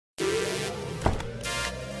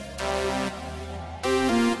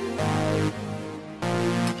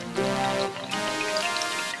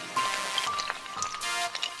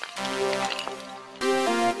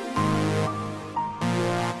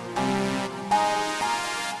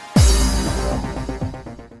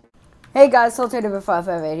Hey guys,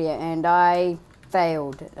 Saltator558 here, and I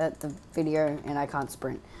failed at the video and I can't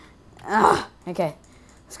sprint. Okay,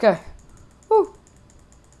 let's go. Woo.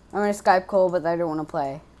 I'm in a Skype call, but they don't want to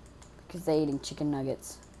play because they're eating chicken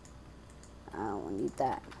nuggets. I don't want to eat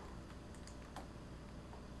that.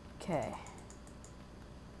 Okay.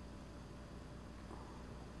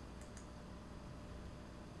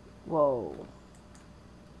 Whoa.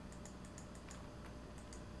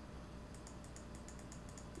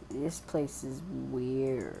 This place is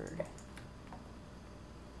weird.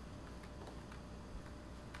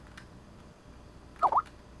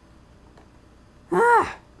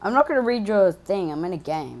 I'm not gonna read your thing, I'm in a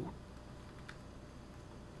game.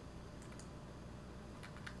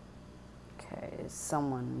 Okay, there's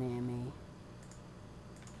someone near me.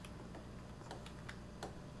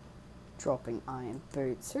 Dropping iron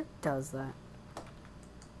boots. Who does that?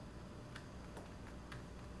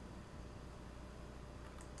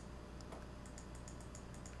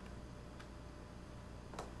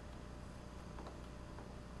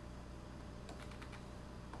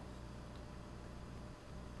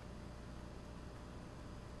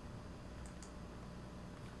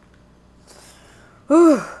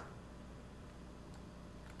 Whew.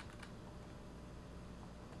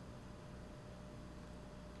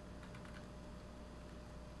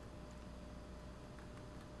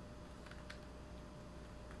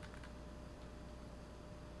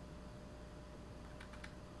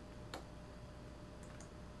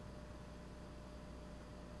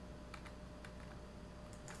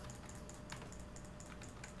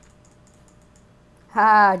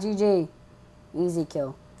 Ha, GG. Easy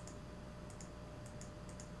kill.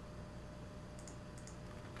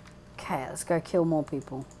 Okay, let's go kill more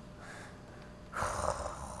people.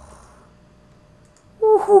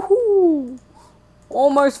 Woohoo!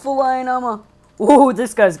 Almost full iron armor. Ooh,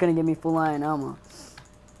 this guy's gonna give me full iron armor.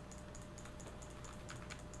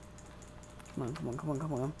 Come on, come on, come on,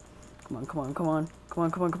 come on. Come on, come on, come on. Come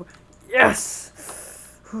on, come on, come on. Yes!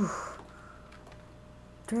 Whew.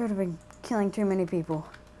 Dude, I've been killing too many people.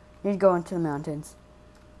 Need to go into the mountains.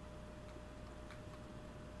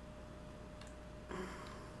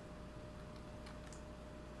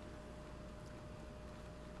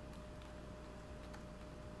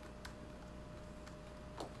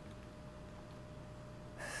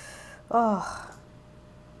 Oh.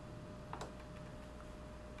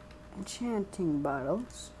 Enchanting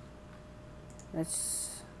bottles.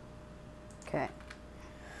 Let's... Okay.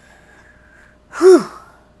 Whew.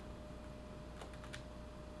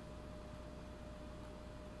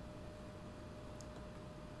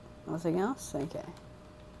 Nothing else? Okay.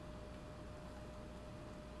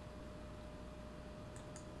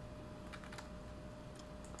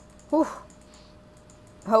 Whew.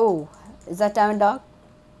 Oh, is that Diamond Dog?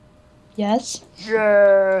 Yes.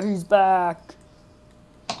 Yeah, he's back.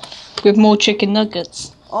 With more chicken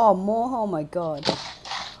nuggets. Oh, more? Oh my god.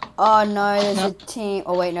 Oh no, there's a team.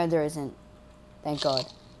 Oh wait, no there isn't. Thank god.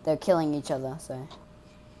 They're killing each other, so.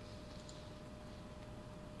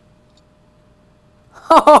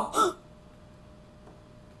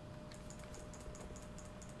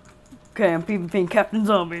 Okay, I'm PvPing Captain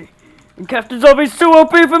Zombie. And Captain Zombie's too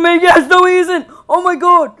OP for me! Yes, no he isn't! Oh my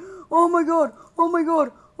god! Oh my god! Oh my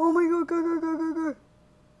god! Oh my god, go, go, go, go, go!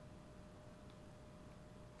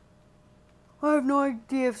 I have no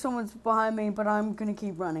idea if someone's behind me, but I'm gonna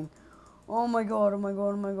keep running. Oh my god, oh my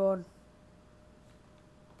god, oh my god.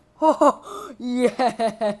 Oh,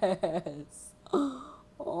 yes!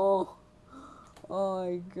 Oh, oh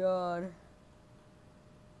my god.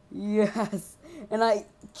 Yes! And I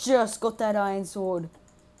just got that iron sword.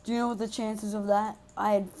 Do you know what the chances of that?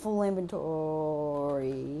 I had full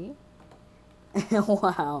inventory.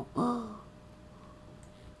 Wow.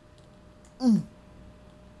 Mm.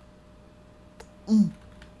 Mm.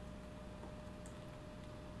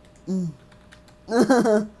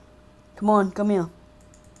 Mm. Come on, come here.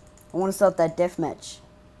 I want to start that death match.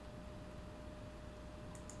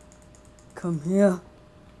 Come here.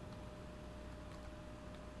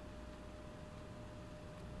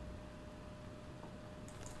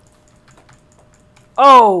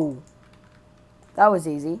 Oh! That was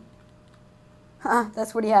easy. Ha,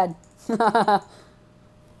 that's what he had.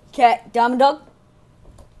 Cat, Diamond Dog.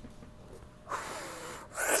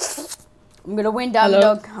 I'm gonna win, Diamond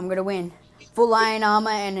Dog. I'm gonna win. Full iron armor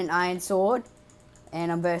and an iron sword.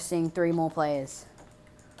 And I'm bursting 3 more players.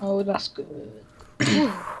 Oh, that's good.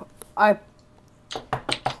 I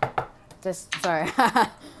just, sorry.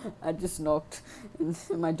 I just knocked.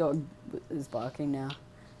 My dog is barking now.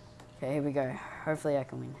 Okay, here we go. Hopefully I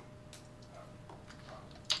can win.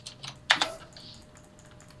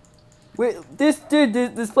 Wait, this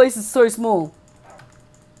place is so small.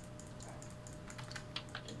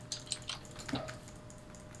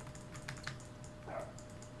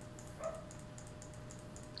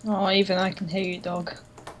 Oh, even I can hear you, dog.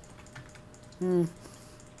 Hmm.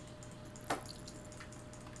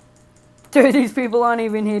 Dude, these people aren't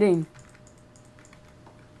even hitting.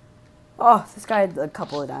 Oh, this guy had a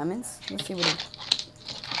couple of diamonds. Let's see what he...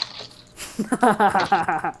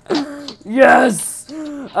 Yes!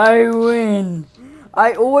 I win!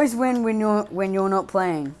 I always win when you're not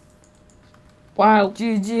playing. Wow.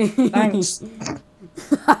 GG. Thanks.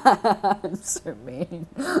 I'm so mean.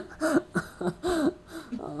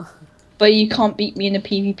 But you can't beat me in a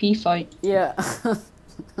PvP fight. Yeah.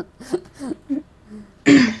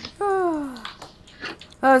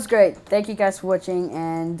 That was great. Thank you guys for watching,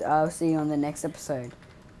 and I'll see you on the next episode.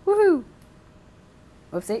 Woohoo!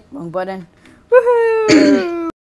 Whoopsie, wrong button. Woohoo!